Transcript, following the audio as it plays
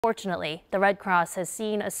Fortunately, the Red Cross has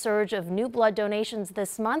seen a surge of new blood donations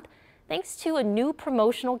this month thanks to a new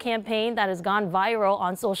promotional campaign that has gone viral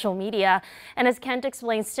on social media. And as Kent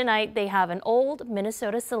explains tonight, they have an old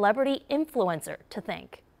Minnesota celebrity influencer to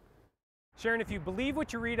thank. Sharon, if you believe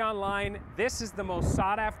what you read online, this is the most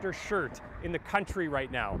sought-after shirt in the country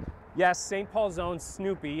right now. Yes, St. Paul's own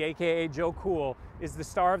Snoopy, aka Joe Cool, is the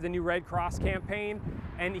star of the new Red Cross campaign,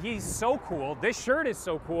 and he's so cool, this shirt is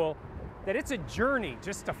so cool, that it's a journey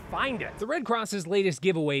just to find it. The Red Cross's latest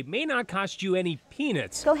giveaway may not cost you any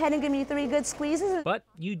peanuts. Go ahead and give me 3 good squeezes. But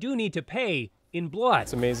you do need to pay in blood.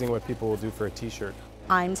 It's amazing what people will do for a t-shirt.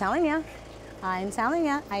 I'm telling you. I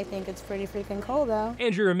think it's pretty freaking cool, though.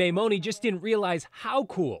 Andrew Maimoni just didn't realize how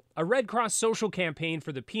cool a Red Cross social campaign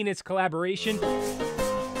for the Peanuts collaboration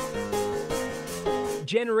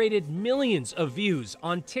generated millions of views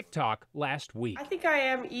on TikTok last week. I think I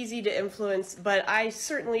am easy to influence, but I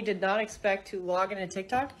certainly did not expect to log into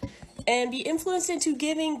TikTok and be influenced into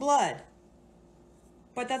giving blood.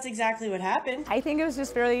 But that's exactly what happened. I think it was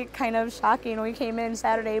just really kind of shocking when we came in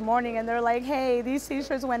Saturday morning and they're like, hey, these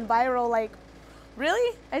t-shirts went viral. Like,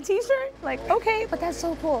 really? A t-shirt? Like, okay, but that's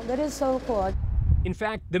so cool. That is so cool. In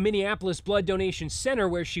fact, the Minneapolis Blood Donation Center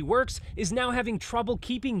where she works is now having trouble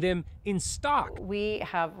keeping them in stock. We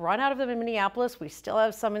have run out of them in Minneapolis. We still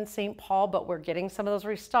have some in St. Paul, but we're getting some of those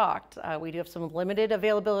restocked. We do have some limited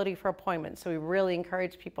availability for appointments, so we really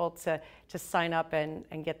encourage people to sign up and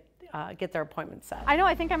get their appointment set. I know,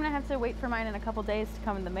 I think I'm gonna have to wait for mine in a couple days to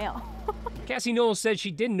come in the mail. Cassie Knowles said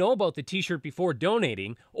she didn't know about the t-shirt before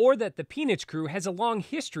donating, or that the Peanuts crew has a long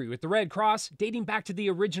history with the Red Cross dating back to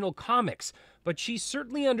the original comics. But she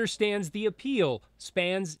certainly understands the appeal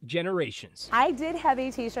spans generations. I did have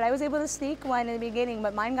a t-shirt. I was able to sneak one in the beginning,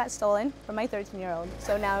 but mine got stolen from my 13-year-old.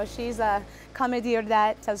 So now she's commandeered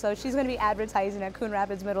that. So she's gonna be advertising at Coon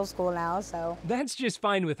Rapids Middle School now, so. That's just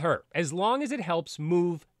fine with her, as long as it helps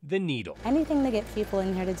move the needle. Anything to get people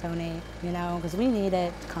in here to donate, you know, because we need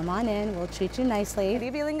it. Come on in, we'll treat you nicely. Are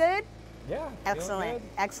you feeling good? Yeah. Excellent,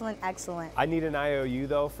 excellent, excellent. I need an IOU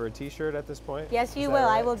though for a t-shirt at this point. Yes, you will.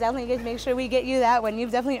 Right? I will definitely make sure we get you that one.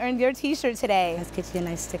 You've definitely earned your t-shirt today. Let's get you a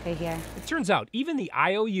nice sticker here. It turns out even the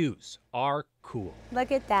IOUs are cool.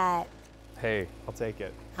 Look at that. Hey, I'll take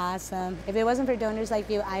it. Awesome. If it wasn't for donors like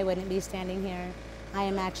you, I wouldn't be standing here. I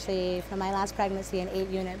am actually, from my last pregnancy, an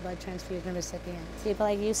 8-unit blood transfusion recipient. People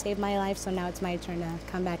like you saved my life, so now it's my turn to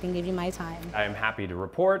come back and give you my time. I am happy to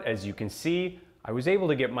report, as you can see, I was able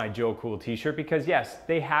to get my Joe Cool t-shirt because yes,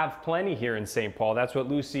 they have plenty here in St. Paul. That's what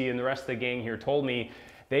Lucy and the rest of the gang here told me.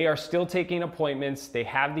 They are still taking appointments. They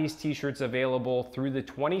have these t-shirts available through the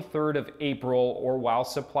 23rd of April or while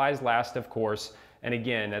supplies last, of course. And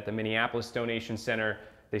again, at the Minneapolis Donation Center,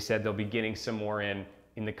 they said they'll be getting some more in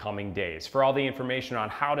the coming days. For all the information on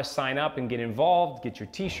how to sign up and get involved, get your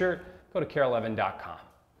t-shirt, go to carol11.com.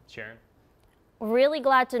 Sharon? Really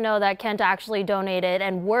glad to know that Kent actually donated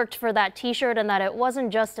and worked for that t-shirt and that it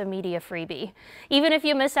wasn't just a media freebie. Even if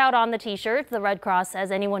you miss out on the t-shirt, the Red Cross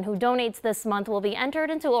says anyone who donates this month will be entered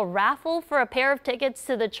into a raffle for a pair of tickets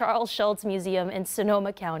to the Charles Schulz Museum in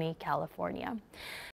Sonoma County, California.